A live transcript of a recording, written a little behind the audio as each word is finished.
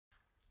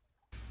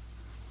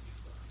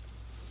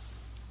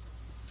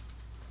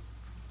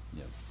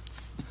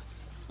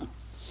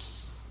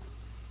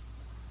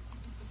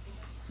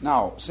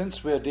Now,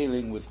 since we're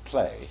dealing with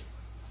play,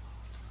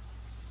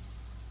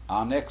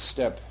 our next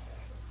step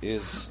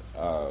is,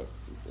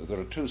 there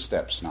are two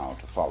steps now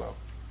to follow.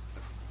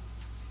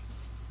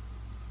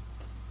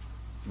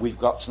 We've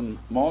got some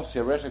more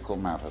theoretical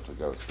matter to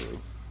go through,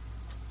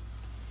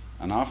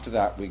 and after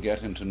that we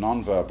get into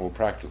non-verbal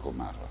practical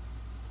matter.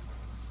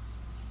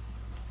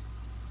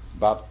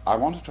 But I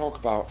want to talk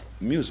about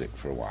music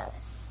for a while.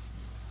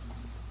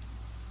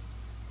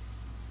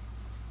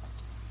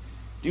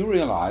 Do you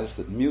realize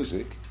that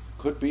music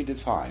could be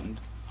defined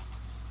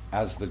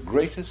as the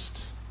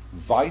greatest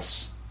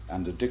vice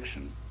and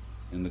addiction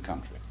in the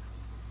country?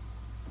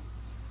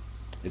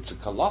 It's a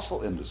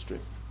colossal industry.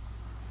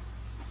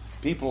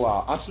 People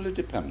are utterly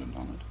dependent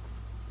on it.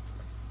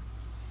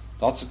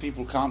 Lots of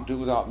people can't do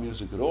without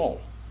music at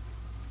all.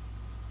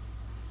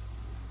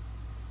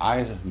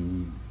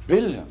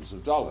 Billions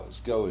of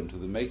dollars go into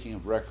the making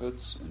of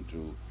records,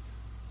 into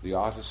the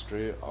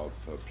artistry of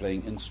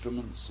playing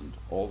instruments and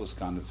all this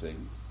kind of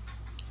thing,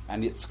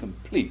 and it's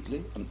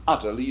completely and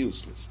utterly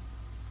useless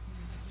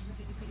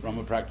from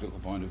a practical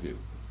point of view.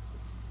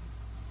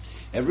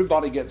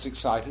 Everybody gets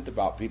excited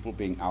about people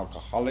being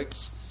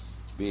alcoholics,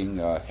 being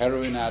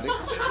heroin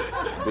addicts,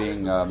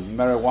 being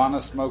marijuana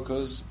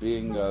smokers,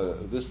 being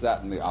this,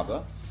 that, and the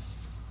other.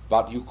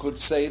 But you could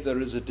say there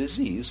is a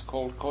disease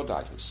called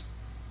chorditis,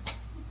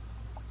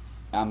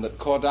 and that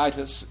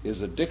chorditis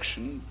is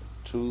addiction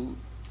to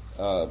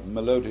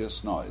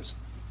melodious noise.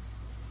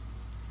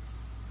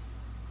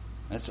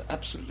 It's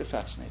absolutely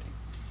fascinating,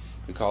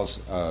 because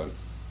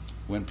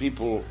when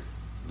people,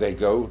 they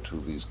go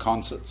to these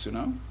concerts, you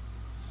know,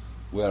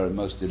 where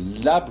most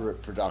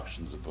elaborate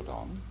productions are put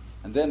on,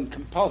 and then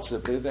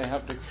compulsively they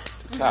have to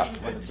clap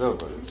when it's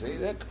over. You see,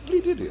 they're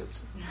complete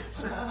idiots.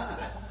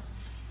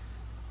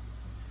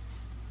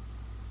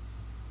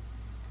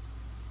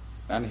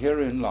 And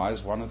herein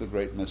lies one of the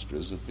great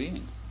mysteries of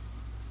being.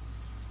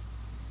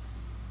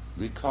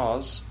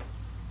 Because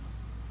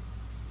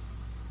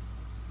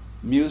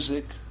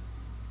music,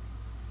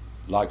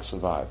 like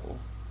survival,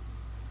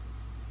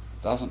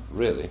 doesn't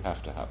really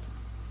have to happen.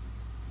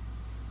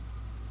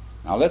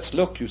 Now let's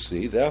look, you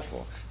see,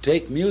 therefore,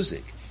 take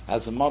music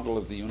as a model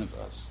of the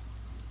universe.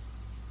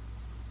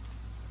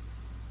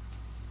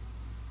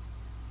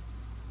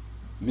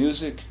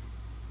 Music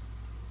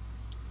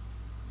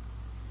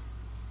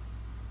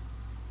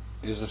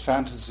is a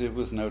fantasy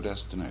with no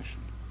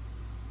destination.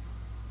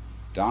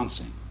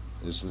 Dancing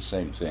is the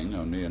same thing,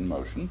 only in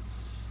motion,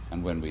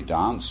 and when we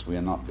dance, we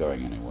are not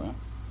going anywhere,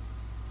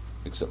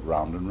 except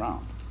round and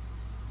round.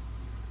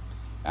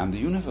 And the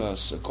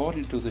universe,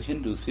 according to the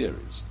Hindu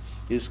theories,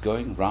 is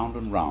going round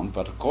and round,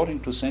 but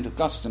according to St.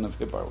 Augustine of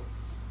Hippo,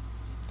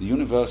 the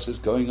universe is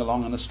going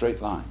along in a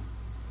straight line.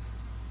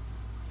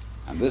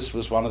 And this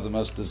was one of the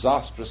most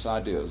disastrous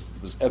ideas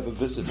that was ever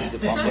visited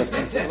upon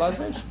Western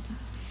civilization.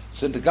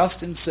 St.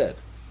 Augustine said,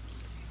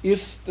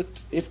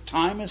 if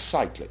time is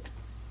cyclic,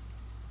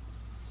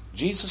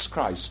 Jesus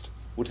Christ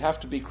would have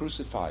to be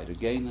crucified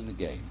again and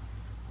again,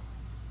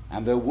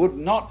 and there would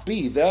not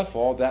be,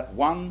 therefore, that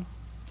one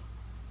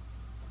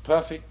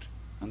perfect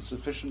and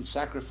sufficient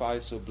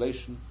sacrifice,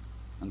 oblation,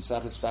 and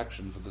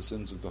satisfaction for the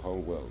sins of the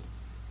whole world.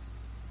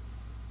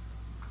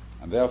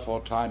 And therefore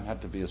time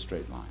had to be a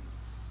straight line.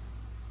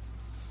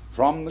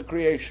 From the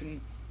creation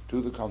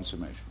to the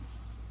consummation,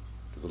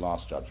 to the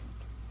last judgment.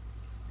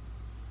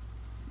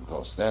 Of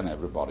course, then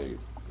everybody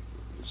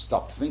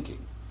stopped thinking,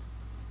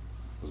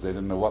 because they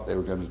didn't know what they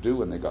were going to do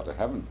when they got to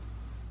heaven.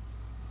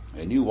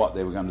 They knew what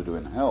they were going to do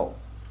in hell.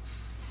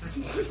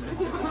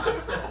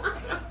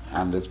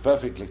 And it's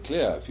perfectly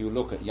clear if you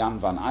look at Jan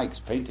van Eyck's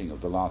painting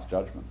of the Last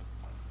Judgment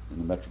in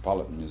the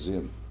Metropolitan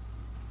Museum.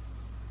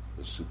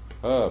 A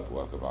superb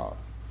work of art.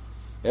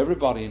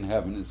 Everybody in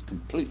heaven is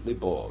completely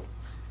bored.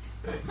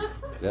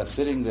 They're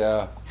sitting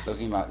there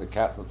looking like the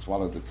cat that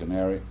swallowed the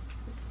canary.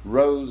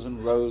 Rows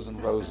and rows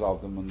and rows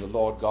of them, and the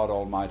Lord God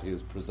Almighty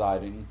is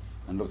presiding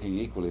and looking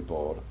equally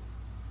bored.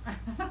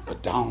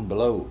 But down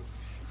below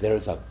there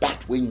is a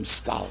bat-winged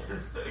skull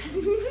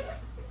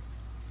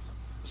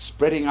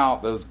spreading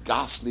out those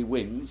ghastly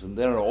wings, and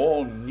there are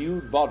all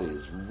nude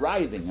bodies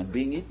writhing and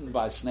being eaten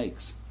by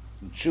snakes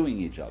and chewing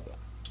each other.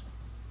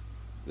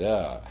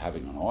 They're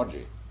having an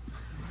orgy.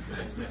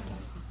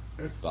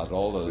 But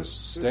all those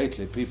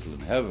stately people in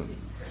heaven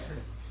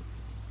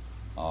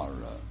are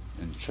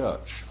in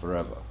church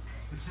forever.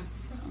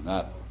 And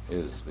that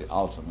is the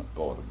ultimate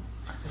boredom.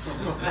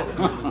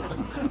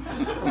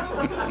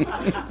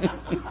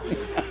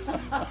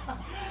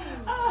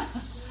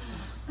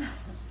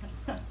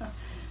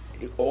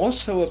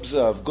 Also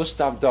observe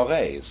Gustave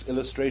Doré's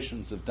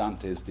illustrations of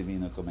Dante's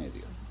Divina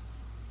Commedia.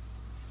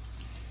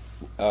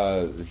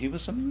 He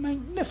was a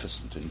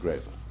magnificent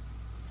engraver.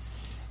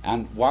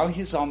 And while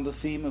he's on the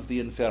theme of the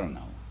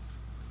Inferno,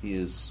 he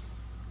is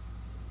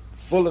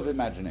full of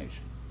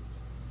imagination.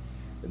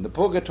 In the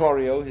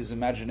Purgatorio, his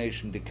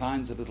imagination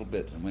declines a little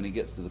bit, and when he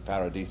gets to the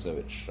Paradiso,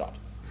 it's shut.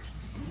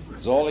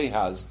 Because all he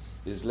has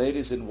is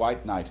ladies in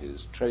white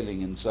nighties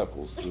trailing in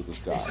circles through the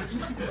skies.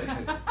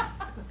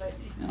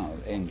 You know,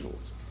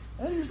 angels.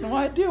 He has no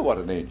idea what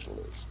an angel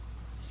is.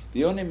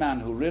 The only man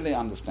who really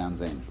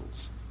understands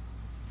angels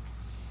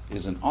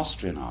is an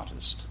Austrian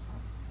artist.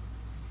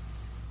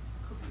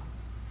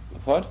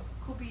 What?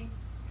 Kubi.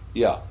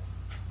 Yeah.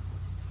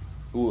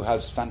 Who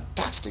has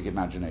fantastic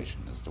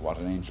imagination as to what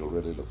an angel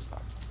really looks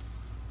like.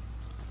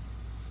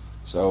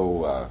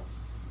 So,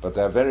 but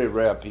they're very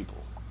rare people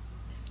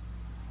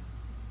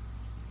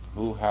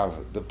who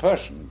have, the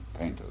Persian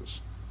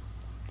painters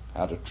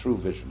had a true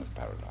vision of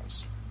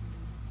paradise.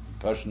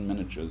 Persian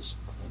miniatures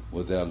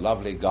with their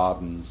lovely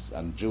gardens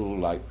and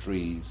jewel-like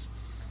trees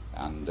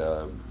and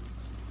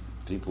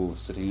people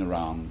sitting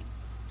around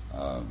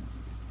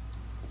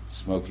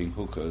smoking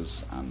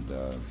hookahs and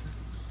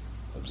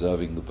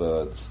observing the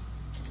birds.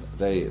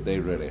 They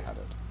really had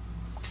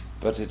it.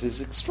 But it is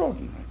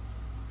extraordinary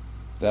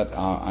that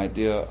our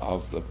idea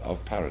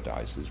of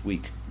paradise is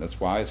weak. That's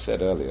why I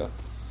said earlier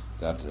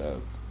that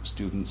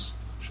students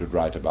should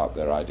write about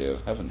their idea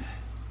of heaven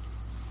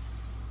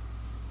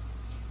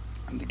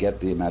and to get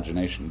the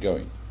imagination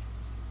going.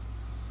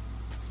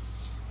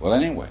 Well,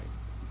 anyway,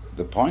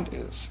 the point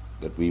is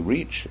that we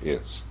reach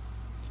is,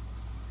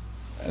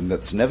 and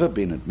that's never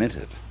been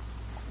admitted,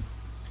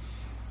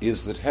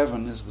 is that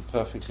heaven is the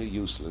perfectly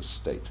useless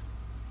state.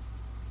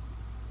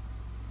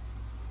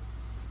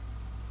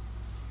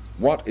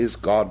 What is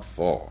God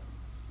for?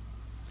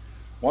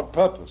 What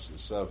purpose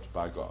is served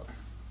by God?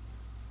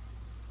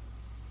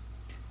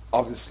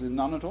 Obviously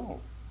none at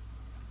all.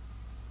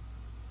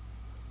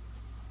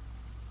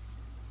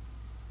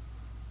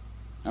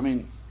 I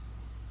mean,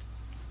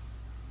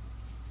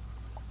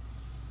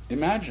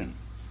 imagine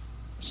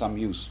some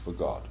use for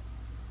God.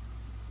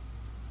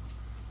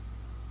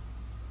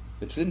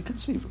 It's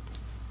inconceivable.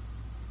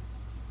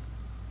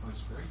 Well,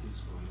 it's very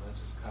useful. He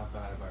lets us cop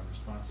out of our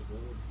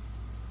responsibility.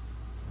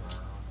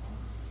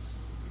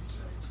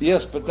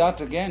 Yes, but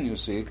that again, you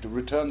see, it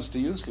returns to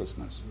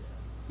uselessness.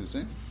 You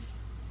see?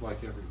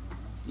 Like everything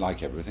else.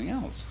 Like everything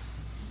else.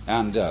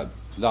 And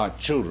like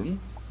children,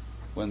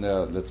 when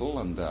they're little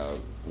and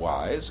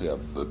wise, you know,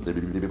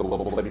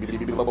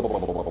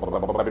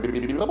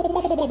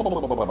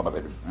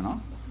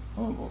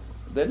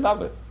 they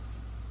love it.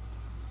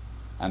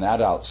 And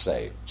adults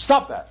say,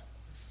 "Stop that!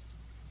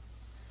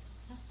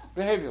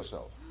 Behave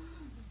yourself."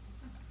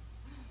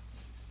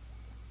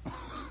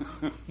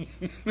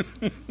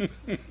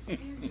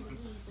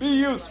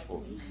 Be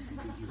useful.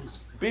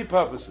 Be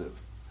purposive.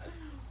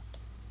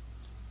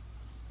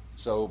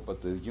 So,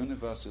 but the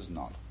universe is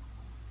not.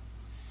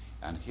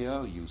 And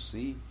here you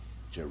see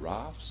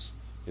giraffes,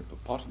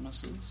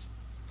 hippopotamuses,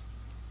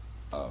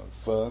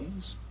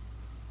 ferns.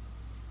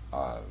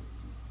 Have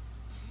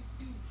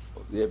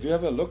you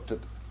ever looked at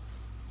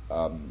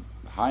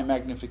high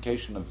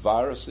magnification of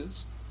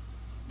viruses?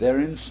 They're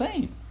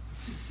insane.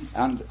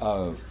 And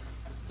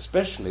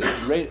especially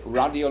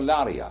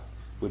radiolaria,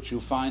 which you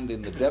find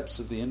in the depths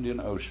of the Indian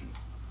Ocean,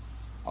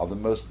 are the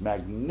most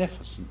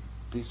magnificent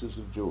pieces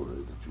of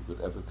jewelry that you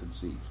could ever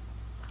conceive.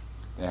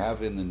 They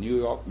have in the New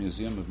York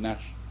Museum of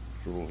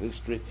Natural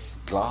History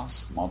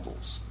glass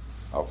models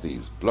of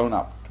these, blown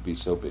up to be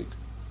so big.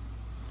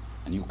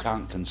 And you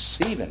can't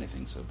conceive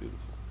anything so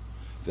beautiful.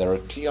 There are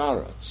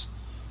tiaras,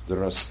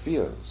 there are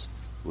spheres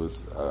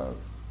with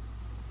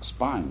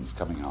spines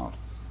coming out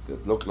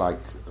that look like,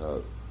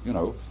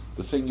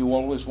 the thing you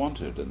always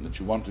wanted and that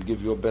you want to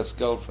give your best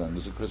girlfriend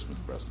as a Christmas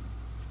present.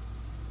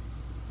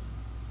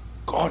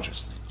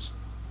 Gorgeous things.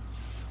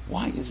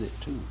 Why is it,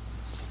 too,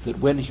 that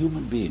when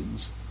human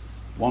beings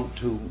want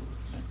to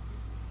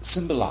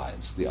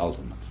symbolize the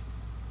ultimate,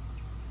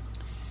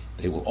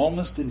 they will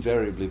almost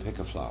invariably pick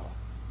a flower?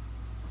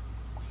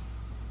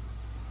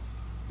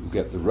 You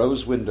get the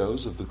rose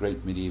windows of the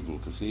great medieval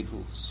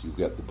cathedrals, you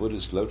get the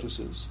Buddhist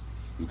lotuses,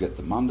 you get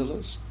the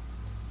mandalas.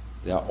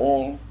 They are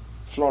all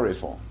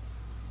floriform,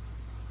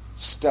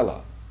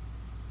 stellar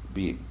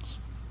beings.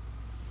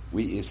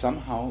 We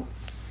somehow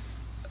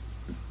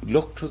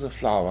look to the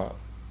flower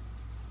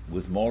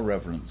with more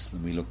reverence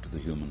than we look to the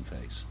human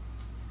face.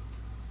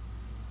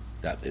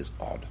 That is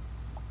odd.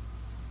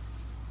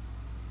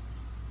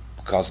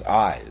 Because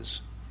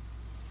eyes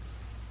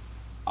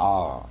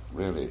are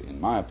really,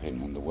 in my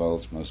opinion, the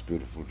world's most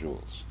beautiful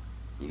jewels.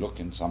 You look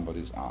in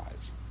somebody's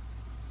eyes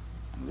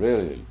and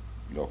really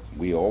look.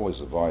 We always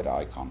avoid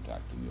eye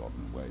contact in the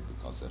ordinary way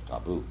because they're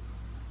taboo.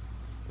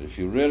 But if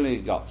you really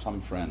got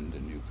some friend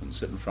and you can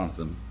sit in front of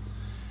them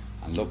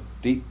and look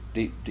deep,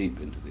 deep, deep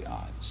into the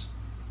eyes,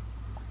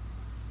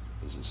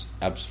 this is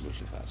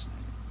absolutely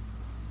fascinating.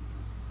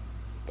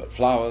 But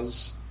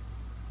flowers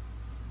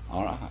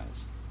are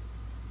eyes.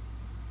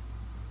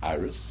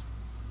 Iris.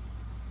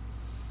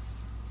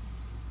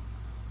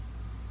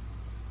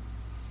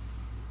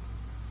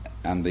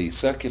 And the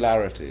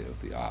circularity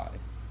of the eye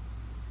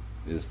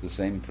is the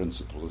same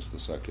principle as the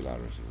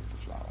circularity of the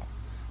flower.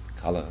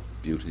 The color,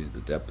 the beauty,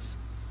 the depth,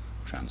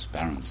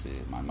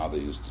 transparency. My mother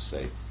used to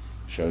say,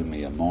 showing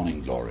me a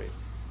morning glory,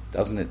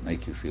 doesn't it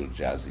make you feel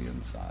jazzy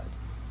inside?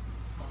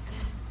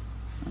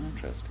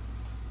 Interesting.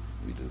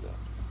 We do that.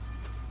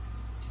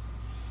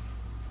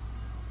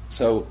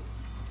 So,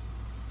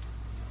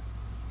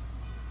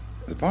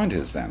 The point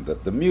is then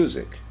that the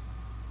music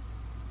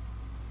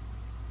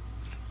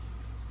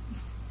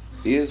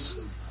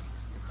is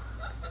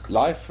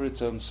life for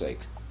its own sake,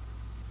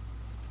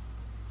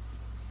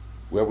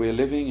 where we are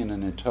living in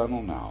an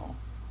eternal now.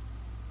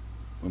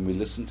 When we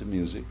listen to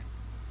music,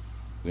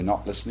 we're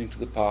not listening to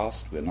the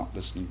past, we're not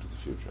listening to the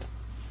future.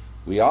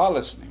 We are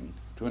listening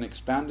to an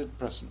expanded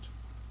present,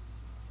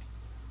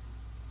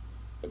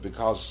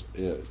 because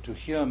to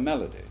hear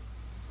melody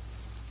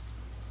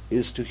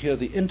is to hear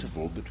the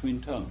interval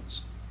between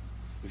tones.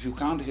 If you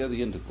can't hear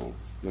the interval,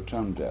 you're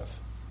tone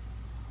deaf.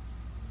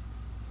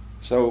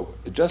 So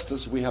just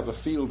as we have a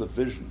field of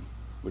vision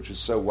which is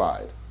so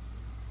wide,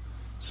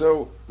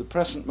 so the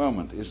present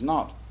moment is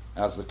not,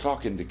 as the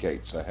clock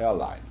indicates, a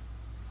hairline.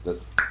 The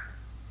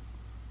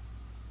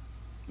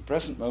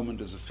present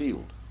moment is a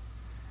field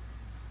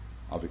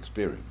of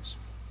experience,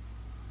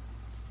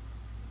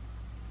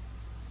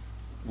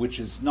 which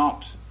is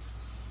not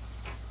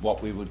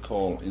what we would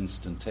call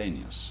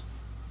instantaneous.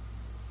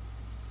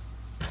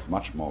 It's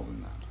much more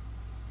than that.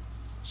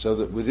 So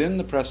that within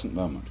the present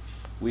moment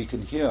we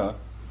can hear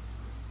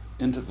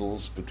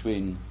intervals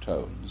between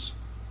tones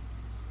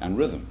and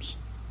rhythms,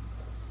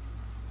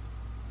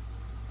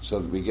 so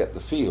that we get the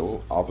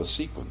feel of a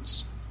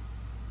sequence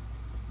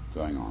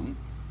going on.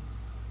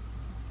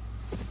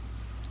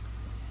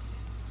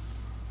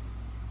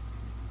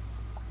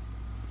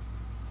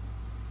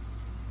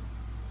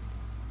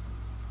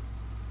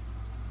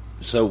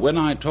 So when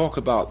I talk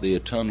about the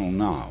eternal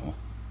now,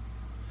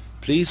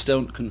 please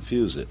don't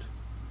confuse it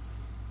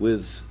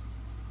with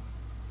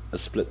a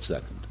split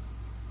second.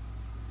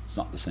 It's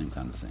not the same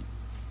kind of thing.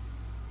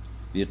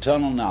 The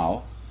eternal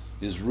now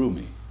is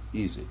roomy,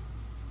 easy,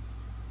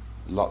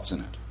 lots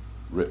in it,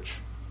 rich,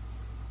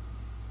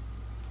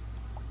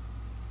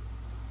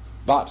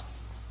 but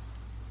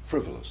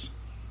frivolous.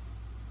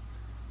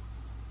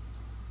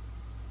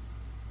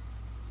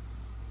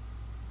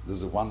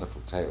 There's a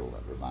wonderful tale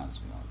that reminds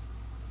me of.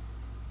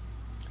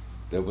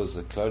 There was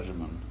a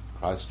clergyman,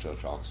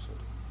 Christchurch, Oxford,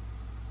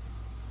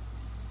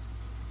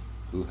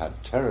 who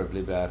had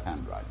terribly bad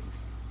handwriting,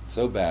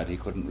 so bad he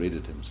couldn't read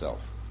it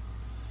himself.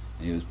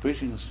 And he was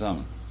preaching a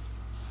sermon,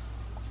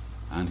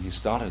 and he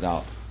started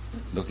out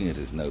looking at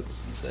his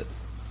notes and said,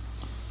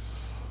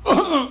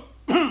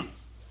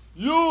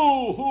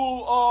 "You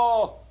who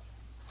are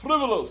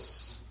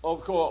frivolous,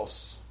 of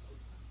course.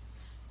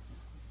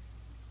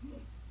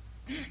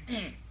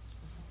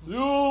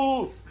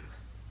 You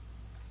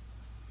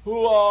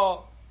who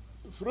are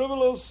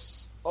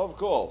frivolous, of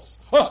course.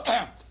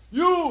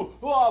 You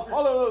who are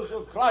followers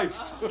of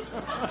Christ."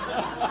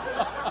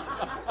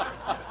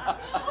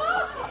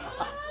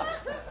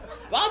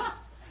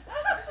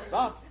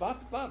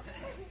 But,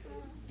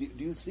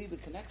 do you see the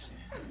connection?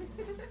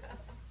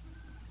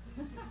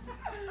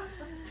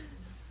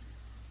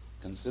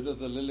 Consider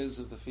the lilies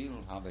of the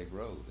field, how they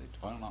grow. They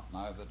toil not,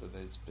 neither do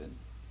they spin.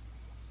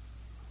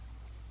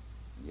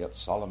 And yet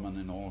Solomon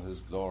in all his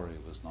glory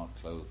was not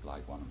clothed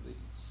like one of these.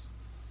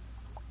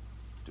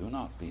 Do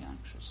not be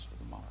anxious for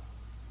the morrow.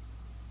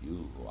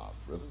 You who are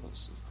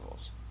frivolous, of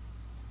course.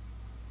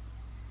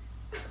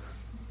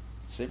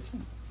 Same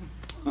thing.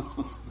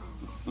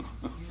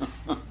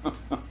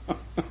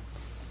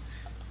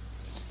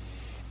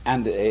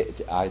 And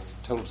I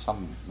told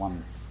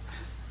someone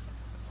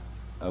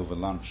over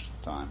lunch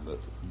time that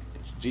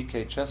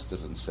G.K.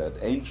 Chesterton said,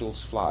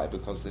 "Angels fly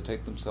because they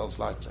take themselves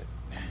lightly."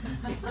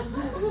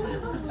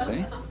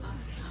 See?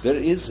 There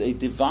is a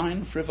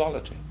divine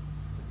frivolity.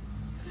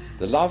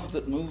 The love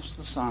that moves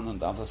the sun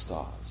and other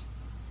stars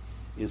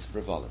is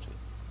frivolity.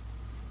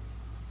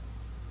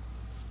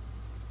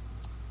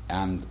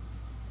 And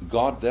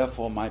God,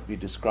 therefore, might be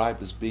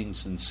described as being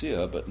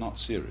sincere but not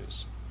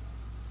serious.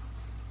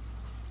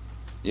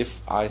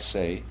 If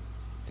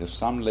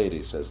some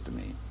lady says to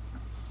me,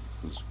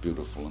 who's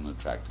beautiful and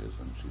attractive,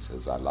 and she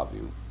says, "I love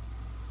you,"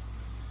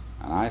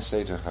 and I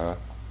say to her,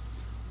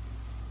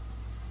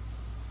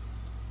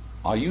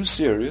 "Are you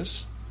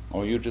serious,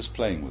 or are you just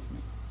playing with me?"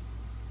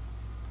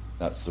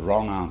 That's the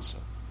wrong answer,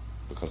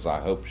 because I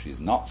hope she's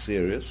not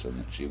serious and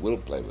that she will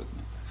play with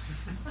me.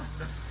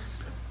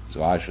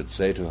 So I should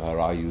say to her,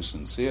 "Are you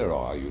sincere,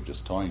 or are you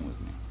just toying with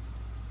me?"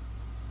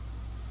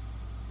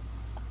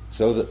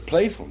 So that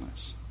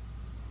playfulness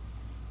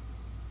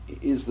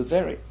is the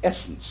very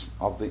essence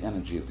of the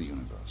energy of the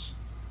universe.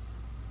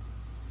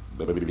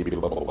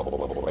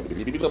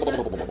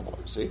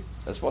 See?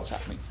 That's what's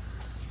happening.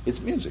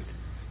 It's music.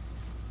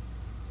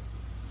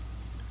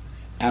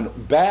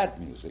 And bad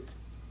music,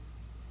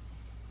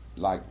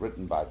 like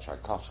written by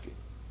Tchaikovsky,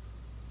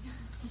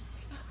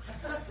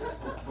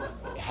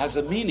 has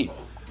a meaning.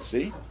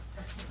 See?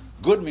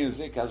 Good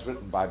music, as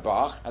written by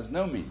Bach, has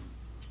no meaning.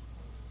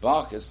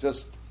 Bach is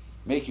just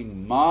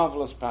making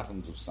marvelous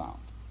patterns of sound.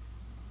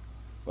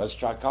 Whereas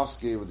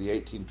Tchaikovsky, with the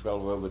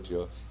 1812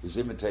 overture, is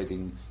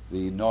imitating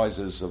the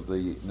noises of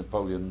the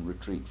Napoleon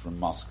retreat from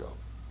Moscow.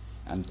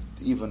 And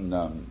even,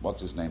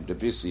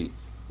 Debussy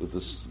with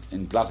this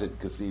englutted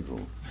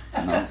cathedral,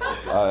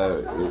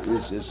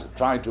 is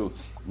trying to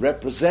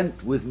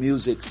represent with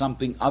music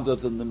something other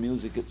than the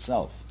music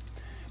itself.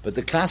 But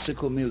the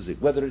classical music,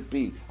 whether it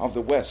be of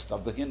the West,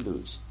 of the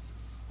Hindus,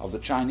 of the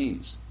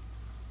Chinese,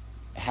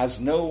 has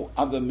no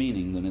other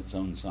meaning than its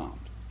own sound.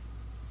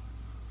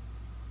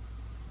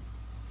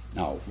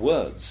 Now,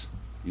 words,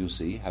 you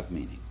see, have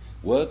meaning.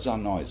 Words are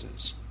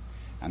noises,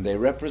 and they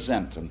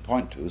represent and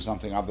point to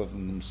something other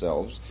than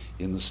themselves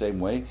in the same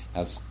way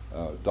as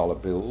dollar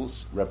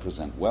bills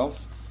represent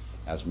wealth,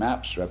 as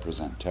maps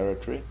represent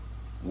territory.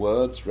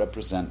 Words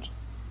represent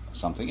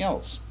something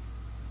else.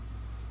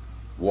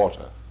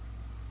 Water.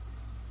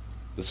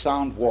 The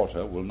sound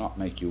water will not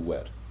make you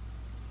wet.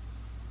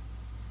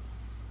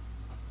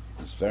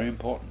 It's very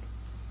important.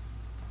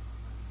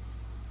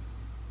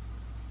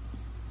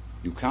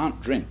 You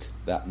can't drink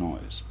that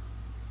noise.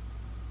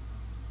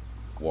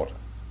 Water.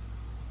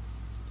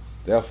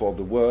 Therefore,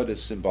 the word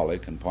is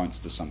symbolic and points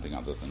to something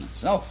other than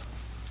itself.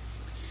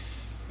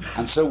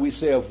 And so we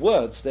say of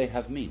words, they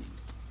have meaning.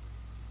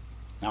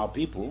 Now,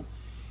 people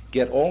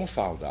get all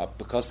fouled up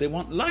because they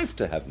want life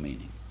to have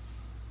meaning.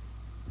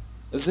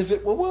 As if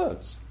it were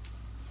words.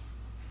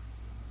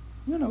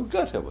 You know,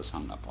 Goethe was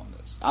hung up on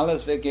this.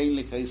 Alles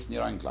Vergängliche ist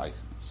nur ein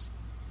Gleichnis.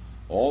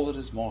 All that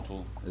is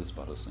mortal is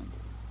but a symbol.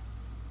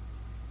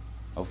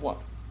 Of what?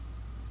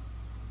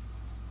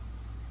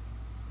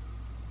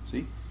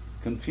 See?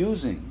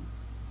 Confusing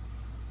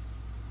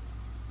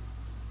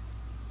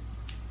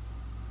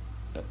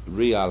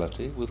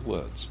reality with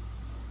words.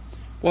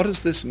 What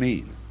does this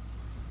mean?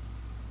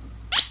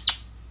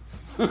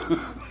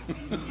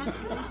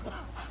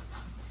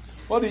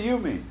 What do you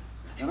mean?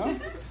 You know?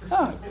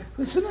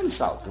 It's an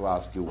insult to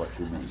ask you what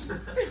you mean.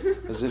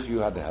 As if you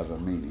had to have a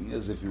meaning,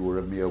 as if you were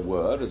a mere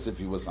word, as if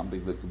you were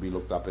something that could be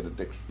looked up in a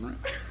dictionary.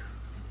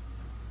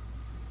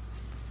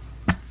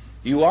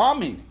 You are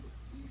meaning.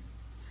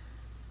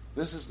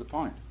 This is the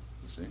point,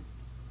 you see.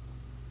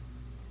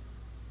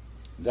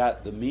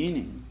 That the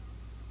meaning,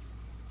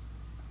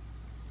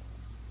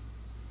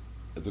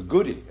 the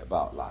goodie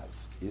about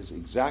life, is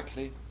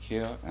exactly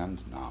here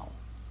and now.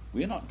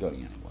 We're not going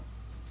anywhere.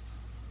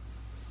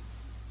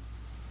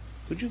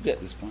 Could you get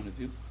this point of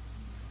view?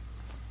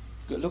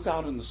 Look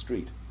out in the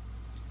street,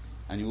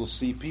 and you will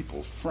see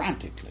people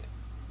frantically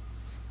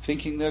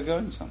thinking they're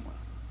going somewhere,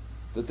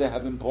 that they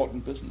have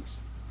important business,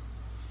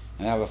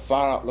 and have a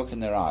far-out look in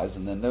their eyes,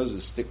 and their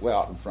noses stick way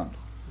out in front.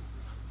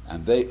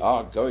 And they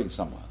are going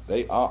somewhere.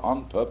 They are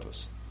on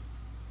purpose.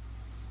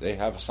 They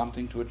have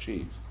something to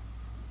achieve.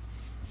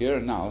 Here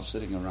and now,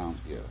 sitting around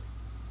here,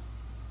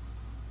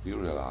 you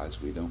realize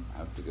we don't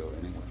have to go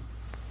anywhere.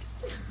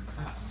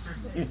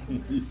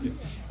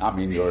 I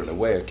mean, you're in a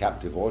way a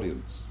captive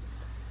audience,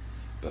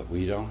 but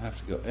we don't have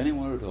to go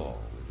anywhere at all.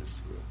 We're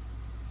just here.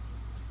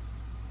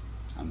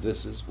 And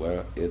this is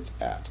where it's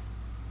at.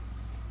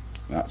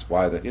 That's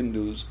why the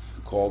Hindus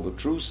call the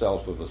true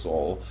self of us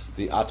all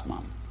the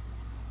Atman,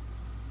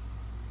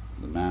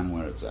 the man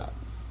where it's at.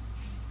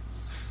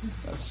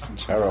 That's a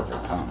terrible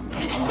pun.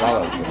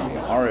 Scholars will be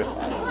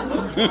horrified.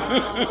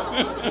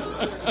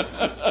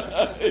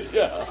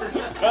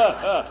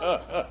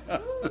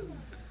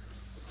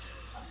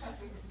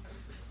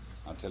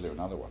 I'll tell you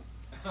another one.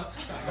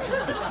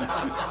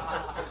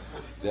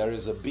 There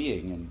is a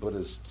being in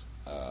Buddhist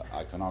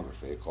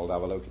iconography called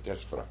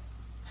Avalokiteshvara,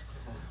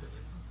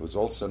 who is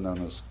also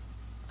known as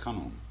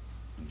Kannon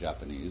in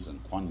Japanese and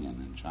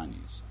Kuan-Yin in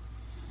Chinese,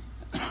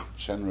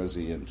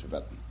 Shenrezi in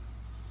Tibetan.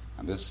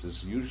 And this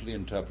is usually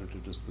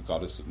interpreted as the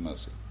goddess of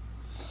mercy.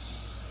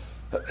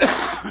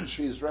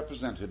 She is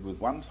represented with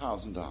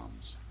 1,000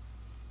 arms,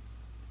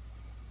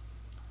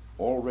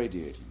 all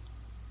radiating,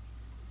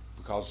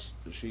 because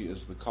she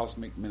is the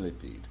cosmic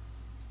millipede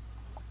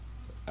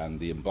and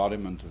the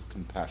embodiment of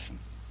compassion.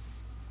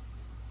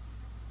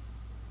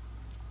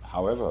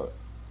 However,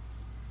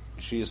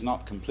 she is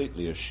not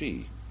completely a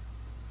she.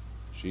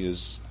 She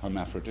is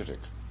hermaphroditic,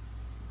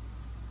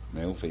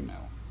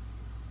 male-female.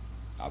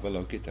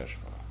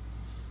 Avalokiteshvara.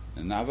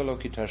 And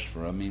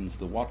Avalokiteshvara means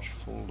the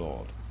watchful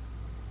Lord,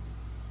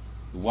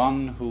 the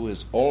one who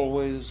is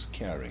always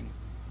caring.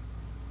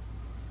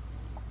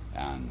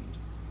 And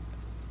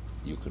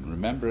you can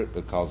remember it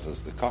because,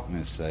 as the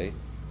Cockneys say,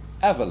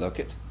 have a look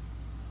it.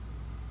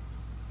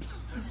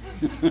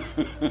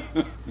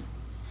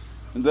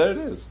 And there it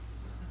is.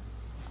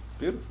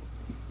 Beautiful.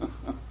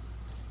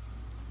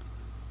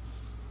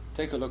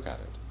 Take a look at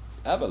it.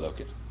 Have a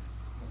look it.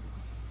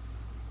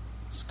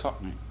 It's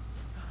Cockney.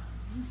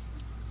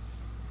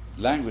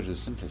 Language is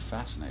simply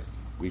fascinating.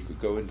 We could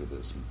go into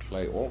this and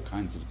play all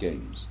kinds of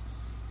games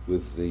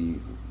with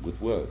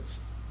words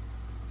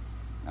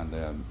and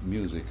their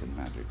music and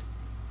magic.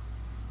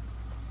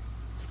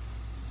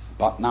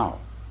 But now,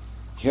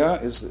 here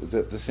is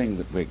the thing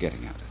that we're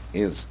getting at,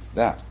 is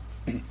that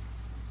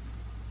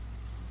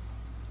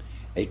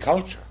a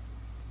culture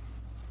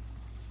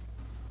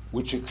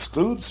which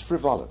excludes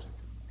frivolity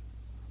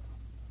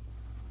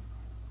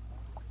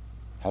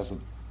has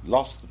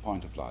lost the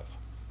point of life.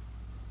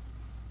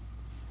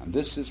 And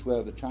this is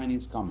where the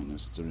Chinese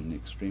communists are in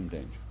extreme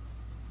danger.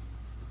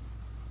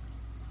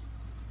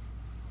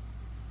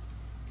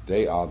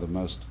 They are the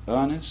most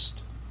earnest,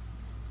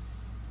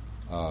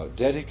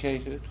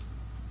 dedicated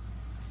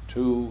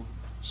to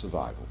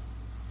survival.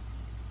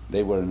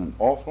 They were in an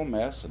awful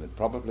mess, and it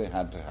probably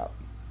had to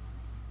happen.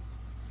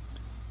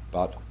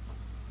 But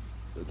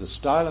the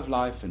style of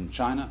life in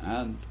China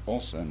and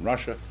also in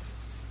Russia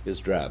is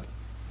drab,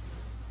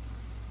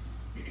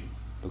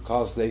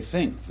 because they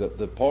think that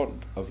the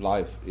point of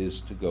life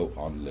is to go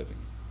on living.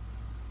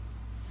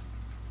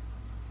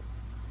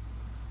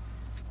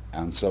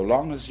 And so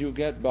long as you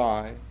get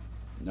by,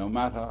 no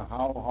matter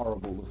how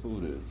horrible the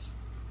food is,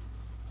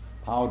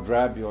 how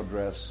drab your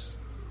dress,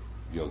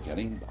 you're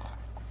getting by.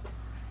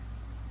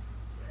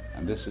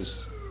 And this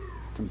is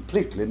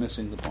completely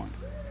missing the point.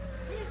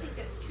 I don't think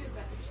that's true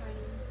about the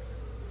Chinese.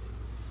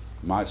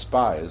 My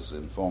spies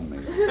inform me.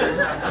 You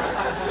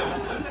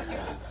have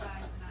different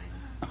spies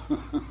than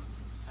I do.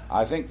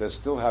 I think they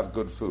still have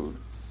good food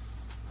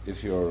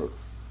if you're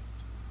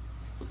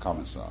a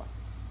commissar.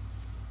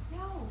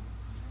 No,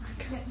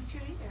 that's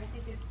true either. I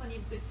think there's plenty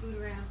of good food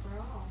around for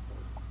all.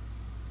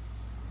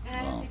 And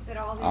I don't think that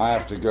all the I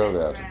have to go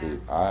there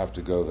around. I have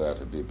to go there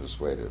to be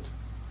persuaded.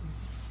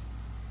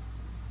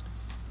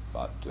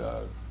 But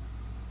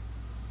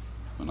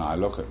when I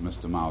look at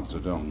Mr. Mao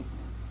Zedong,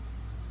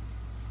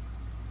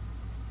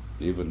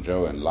 even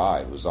Zhou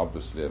Enlai, who's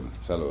obviously a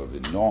fellow of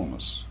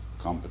enormous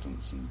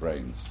competence and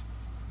brains,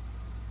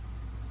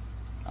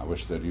 I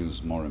wish they'd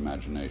use more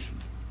imagination.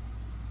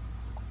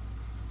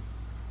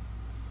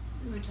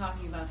 We were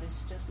talking about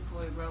this just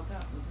before we broke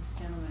up with this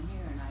gentleman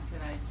here, and I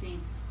said I'd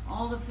seen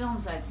all the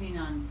films I'd seen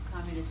on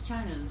communist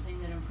China. The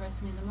thing that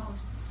impressed me the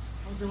most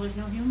was there was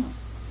no humor.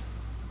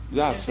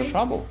 That's the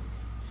trouble.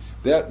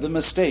 The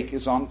mistake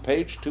is on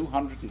page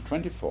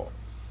 224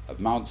 of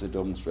Mao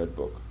Zedong's Red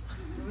Book.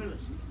 Really?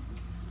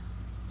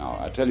 Now,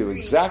 I tell you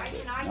exactly.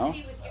 I No,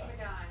 see with different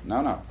eyes.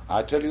 no.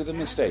 I tell you the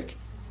mistake.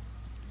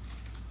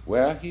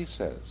 Where he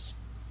says,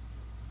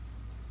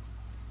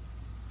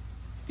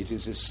 it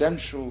is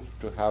essential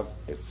to have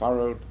a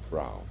furrowed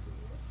brow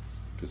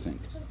to think.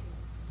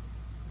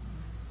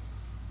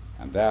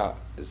 And there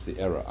is the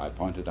error I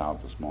pointed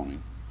out this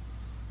morning.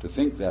 To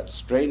think that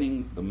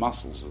straining the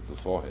muscles of the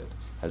forehead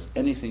has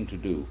anything to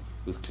do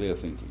with clear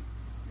thinking.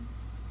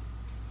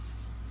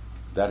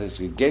 That is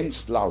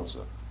against Lao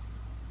Tzu,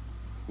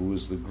 who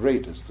is the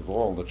greatest of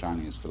all the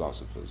Chinese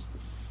philosophers, the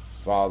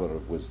father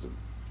of wisdom.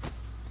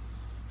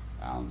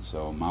 And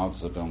so Mao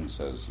Zedong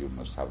says you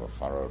must have a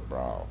furrowed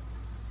brow.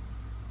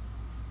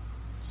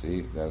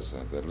 See, there's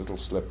a little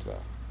slip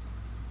there.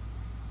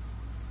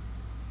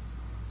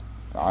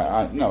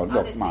 No,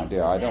 look, my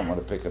dear, I don't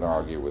want to pick an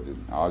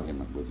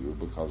argument with you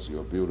because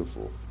you're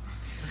beautiful.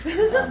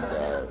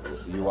 And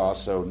you are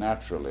so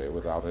naturally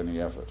without any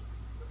effort.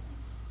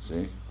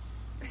 See?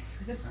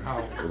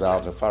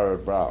 Without a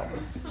furrowed brow.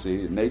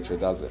 See, nature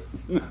does it.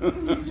 But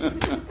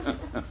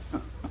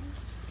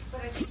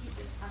I think he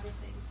said other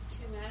things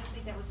too, and I don't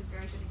think that was a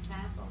very good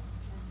example.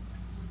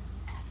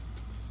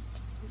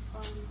 That's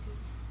responding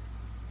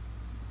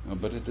to.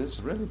 But it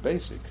is really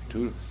basic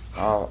to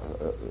our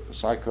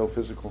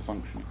psychophysical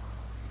functioning.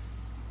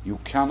 You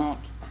cannot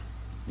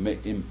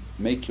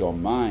make your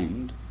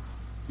mind,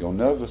 your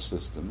nervous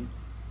system,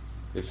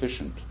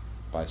 efficient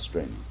by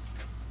straining.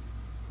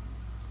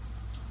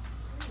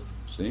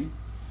 See?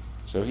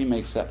 So he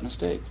makes that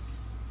mistake.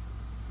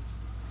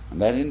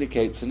 And that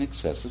indicates an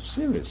excessive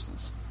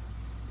seriousness.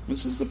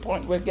 This is the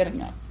point we're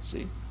getting at,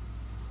 see?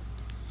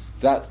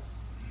 That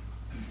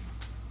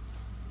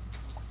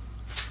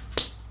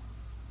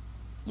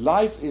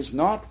life is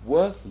not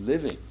worth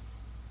living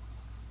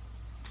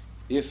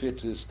if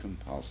it is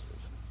compulsive.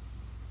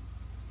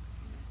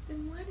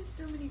 Then why do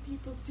so many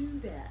people do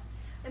that?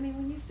 I mean,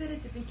 when you said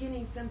at the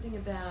beginning something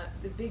about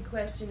the big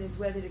question is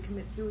whether to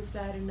commit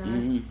suicide or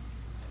not,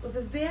 well,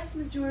 the vast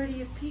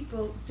majority of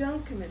people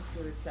don't commit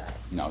suicide.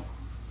 No.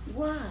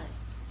 Why?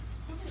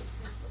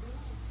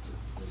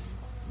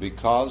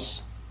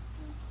 Because,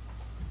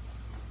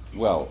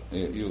 well,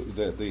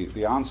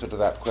 the answer to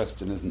that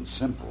question isn't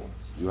simple.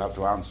 You have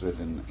to answer it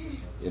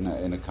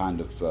in a kind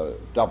of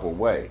double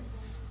way.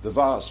 The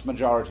vast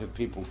majority of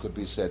people could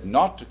be said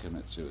not to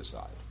commit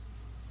suicide.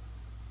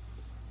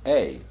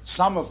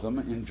 Some of them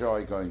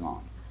enjoy going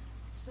on.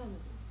 Some of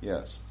them.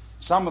 Yes.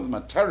 Some of them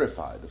are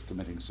terrified of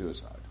committing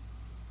suicide,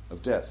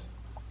 of death,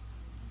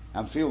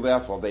 and feel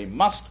therefore they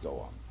must go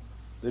on.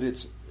 That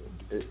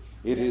it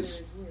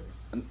is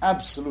an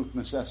absolute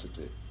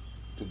necessity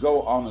to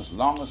go on as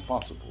long as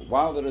possible.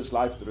 While there is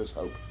life, there is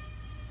hope.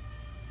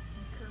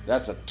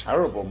 That's a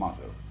terrible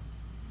motto.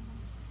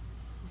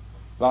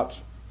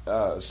 But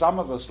some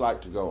of us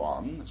like to go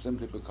on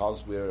simply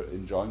because we're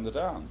enjoying the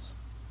dance.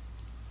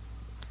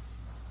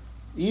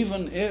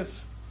 Even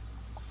if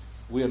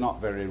we are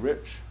not very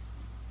rich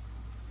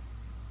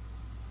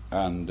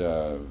and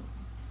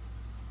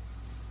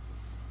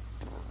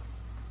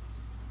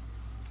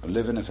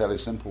live in a fairly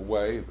simple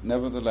way,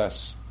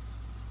 nevertheless,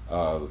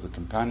 the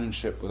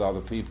companionship with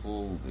other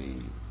people, the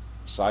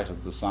sight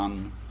of the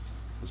sun,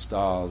 the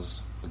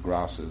stars, the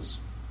grasses,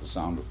 the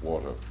sound of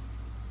water,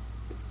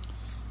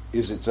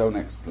 is its own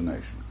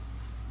explanation.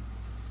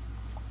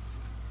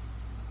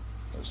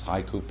 As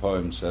haiku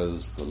poem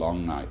says, the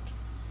long night,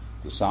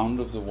 the sound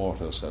of the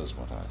water says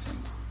what I think.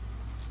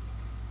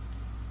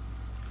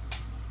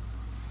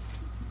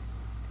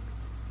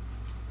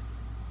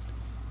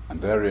 And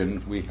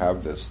therein we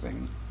have this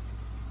thing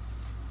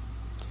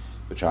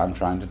which I'm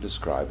trying to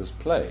describe as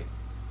play.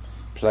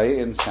 Play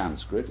in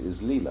Sanskrit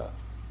is lila.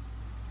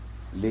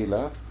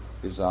 Lila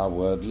is our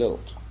word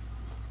lilt.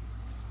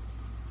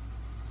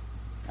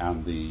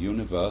 And the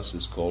universe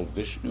is called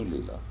Vishnu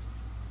Lila,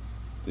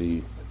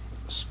 the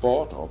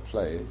sport or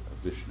play of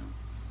Vishnu.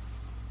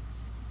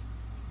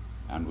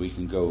 And we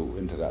can go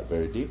into that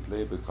very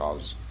deeply,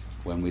 because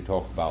when we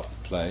talk about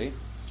play,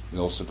 we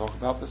also talk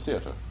about the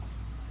theatre.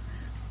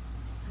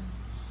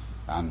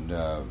 And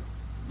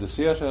the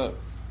theatre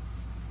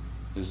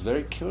is a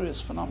very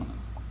curious phenomenon,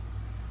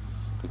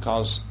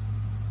 because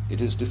it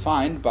is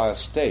defined by a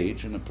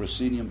stage and a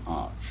proscenium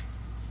arch.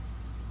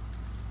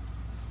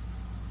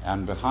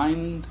 And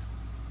behind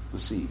the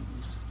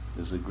scenes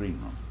is a green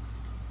room.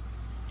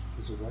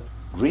 Is it what?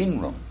 Green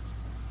room,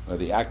 where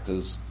the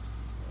actors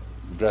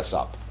dress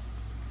up.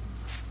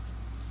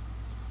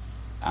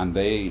 And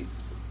they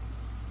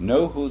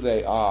know who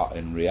they are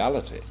in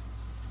reality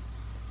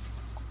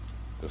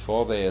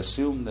before they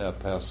assume their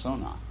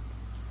persona.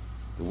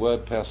 The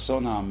word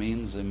persona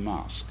means a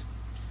mask,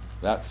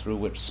 that through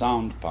which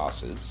sound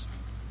passes,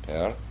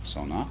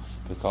 persona,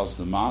 because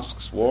the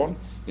masks worn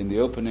in the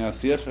open-air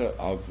theatre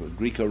of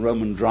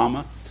Greco-Roman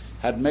drama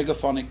had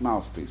megaphonic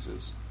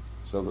mouthpieces,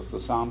 so that the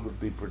sound would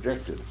be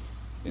projected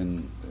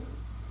in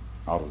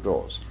out of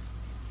doors.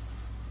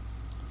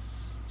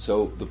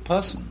 So the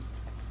person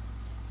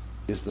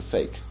is the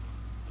fake.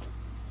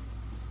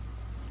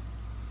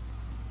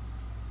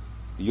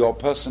 Your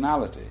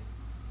personality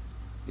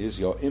is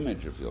your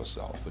image of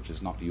yourself, which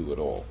is not you at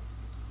all.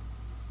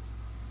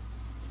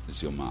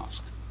 It's your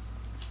mask.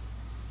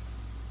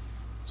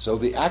 So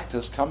the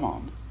actors come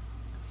on,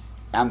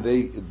 and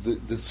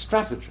the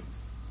stratagem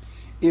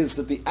is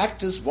that the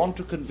actors want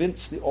to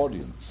convince the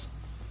audience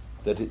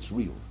that it's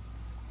real,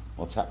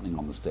 what's happening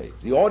on the stage.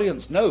 The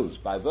audience knows,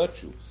 by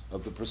virtue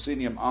of the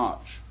proscenium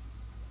arch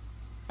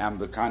and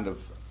the kind of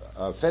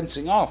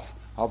fencing off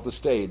of the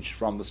stage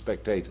from the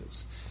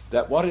spectators,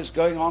 that what is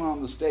going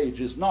on the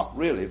stage is not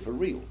really for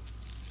real.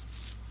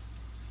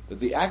 But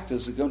the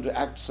actors are going to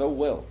act so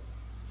well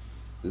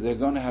that they're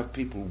going to have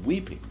people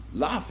weeping,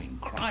 laughing,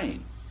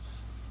 crying,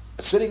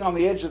 sitting on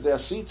the edge of their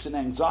seats in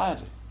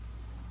anxiety,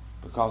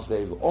 because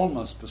they've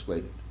almost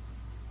persuaded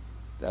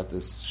that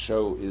this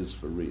show is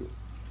for real.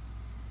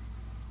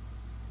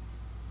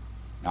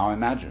 Now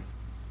imagine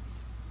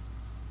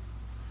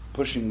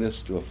pushing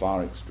this to a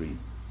far extreme.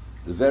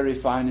 The very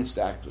finest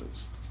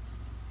actors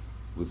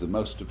with the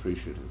most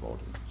appreciative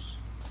audience.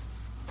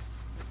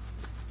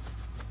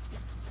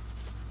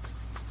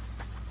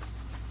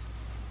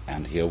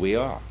 And here we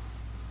are.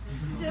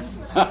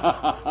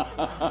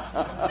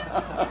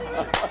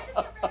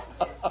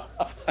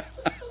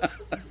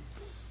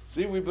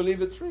 See, we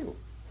believe it's real.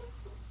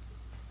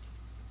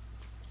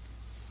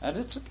 And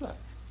it's a play.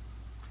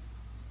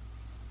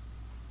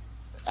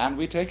 And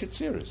we take it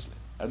seriously.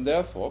 And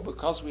therefore,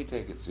 because we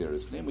take it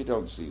seriously and we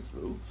don't see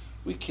through,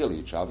 we kill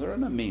each other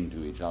and are mean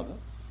to each other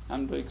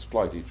and we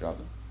exploit each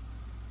other.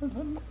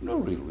 And no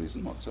real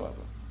reason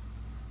whatsoever.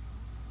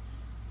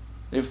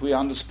 If we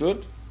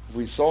understood, if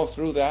we saw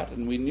through that,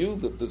 and we knew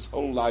that this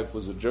whole life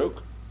was a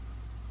joke,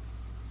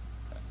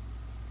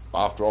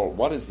 after all,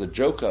 what is the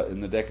joker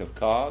in the deck of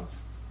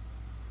cards?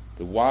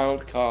 The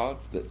wild card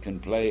that can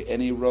play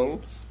any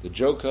role. The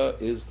joker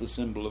is the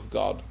symbol of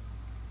God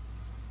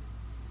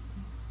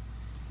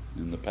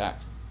in the pack.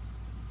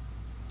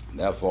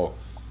 Therefore,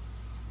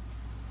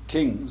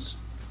 kings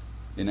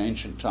in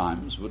ancient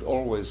times would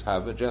always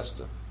have a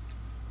jester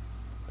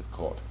at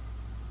court.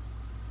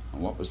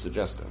 And what was the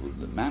jester?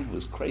 The man who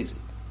was crazy.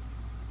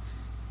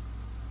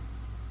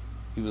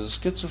 He was a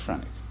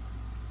schizophrenic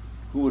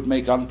who would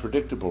make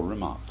unpredictable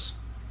remarks.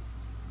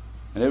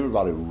 And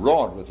everybody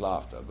roared with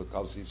laughter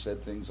because he said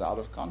things out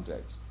of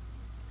context.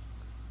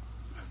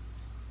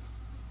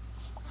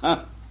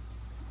 Yeah,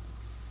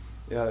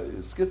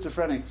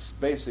 schizophrenics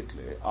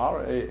basically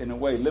are, in a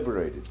way,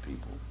 liberated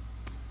people,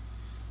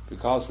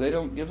 because they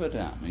don't give a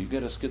damn. You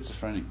get a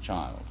schizophrenic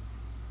child,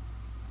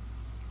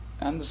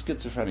 and the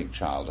schizophrenic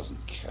child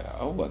doesn't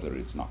care whether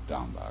he's knocked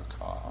down by a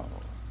car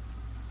or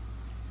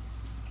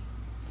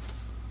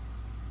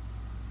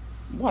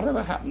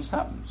whatever happens,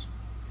 happens.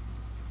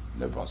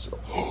 And everybody said,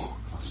 "Oh,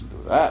 you mustn't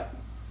do that.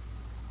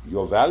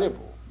 You're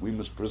valuable. We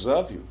must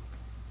preserve you."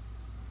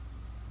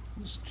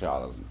 This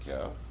child doesn't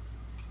care.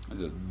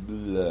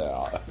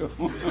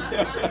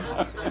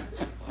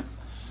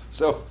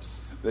 So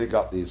they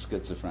got these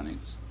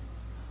schizophrenics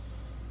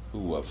who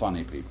were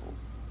funny people,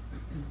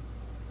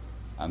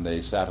 and they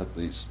sat at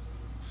the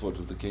foot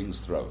of the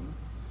king's throne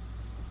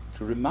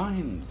to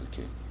remind the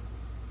king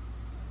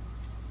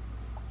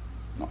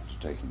not to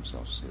take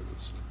himself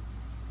seriously.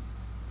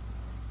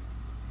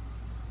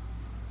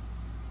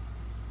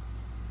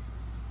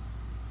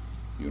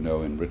 you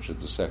know, in Richard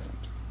II.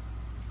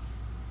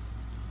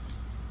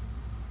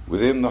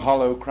 Within the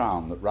hollow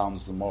crown that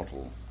rounds the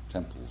mortal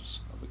temples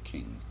of a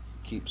king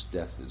keeps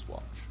death his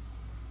watch.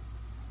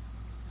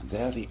 And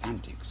there the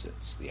antic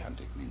sits. The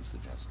antic means the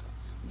jester.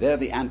 There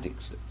the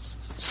antic sits,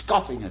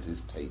 scoffing at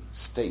his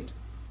state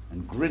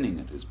and grinning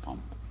at his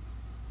pomp,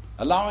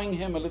 allowing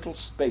him a little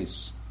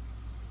space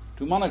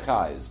to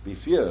monarchize, be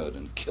feared,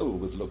 and kill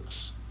with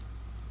looks.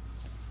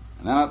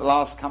 And then at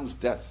last comes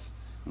death,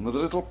 and with a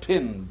little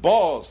pin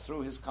bores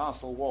through his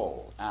castle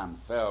wall, and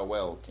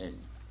farewell, king.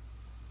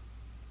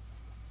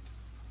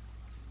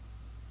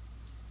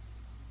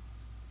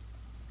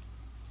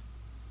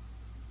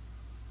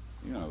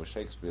 You know,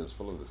 Shakespeare's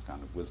full of this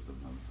kind of wisdom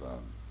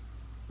of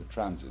the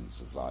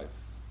transience of life.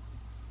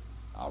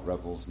 Our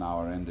revels now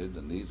are ended,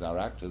 and these our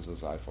actors,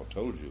 as I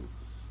foretold you,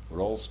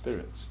 were all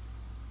spirits,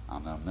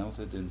 and are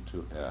melted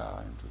into air,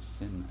 into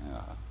thin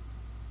air.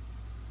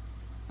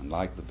 And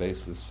like the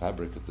baseless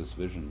fabric of this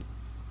vision,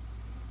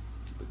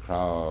 the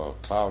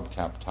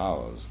cloud-capped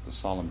towers, the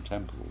solemn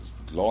temples,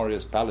 the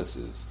glorious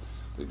palaces,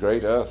 the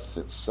great earth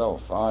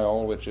itself, I,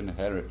 all which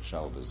inherit,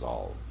 shall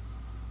dissolve.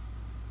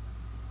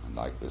 And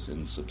like this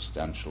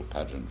insubstantial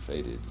pageant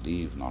faded,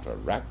 leave not a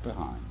rack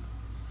behind.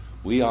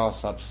 We are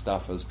such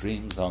stuff as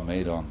dreams are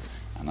made on,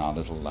 and our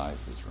little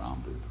life is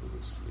rounded with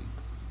a sleep.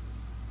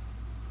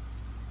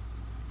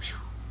 Whew.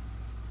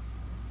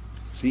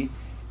 See,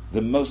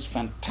 the most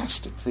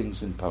fantastic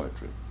things in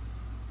poetry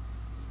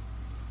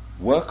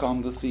work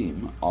on the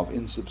theme of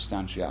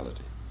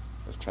insubstantiality,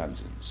 of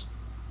transience.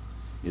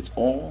 It's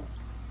all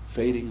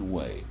fading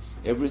away.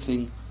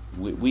 Everything,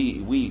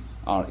 we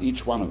are,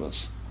 each one of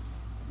us,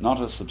 not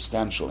a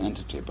substantial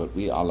entity, but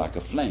we are like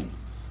a flame.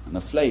 And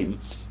a flame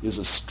is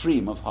a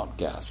stream of hot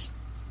gas,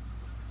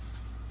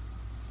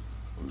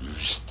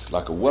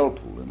 like a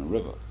whirlpool in a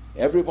river.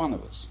 Every one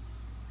of us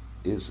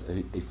is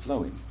a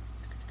flowing.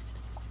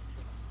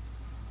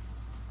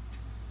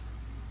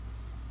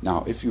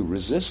 Now, if you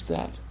resist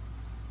that,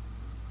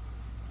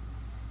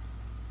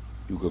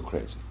 you go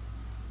crazy.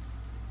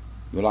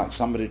 You're like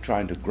somebody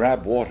trying to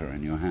grab water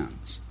in your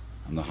hands,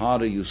 and the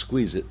harder you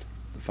squeeze it,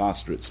 the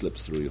faster it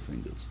slips through your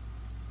fingers.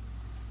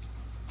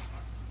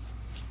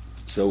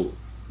 So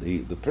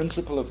the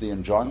principle of the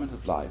enjoyment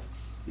of life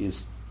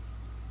is,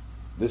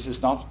 this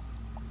is not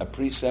a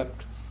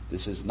precept,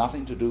 this has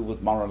nothing to do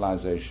with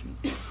moralization,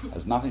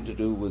 has nothing to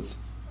do with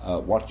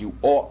what you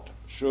ought,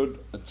 should,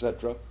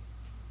 etc.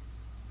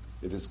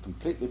 It is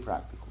completely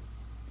practical.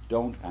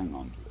 Don't hang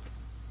on to it.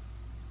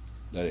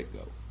 Let it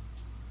go.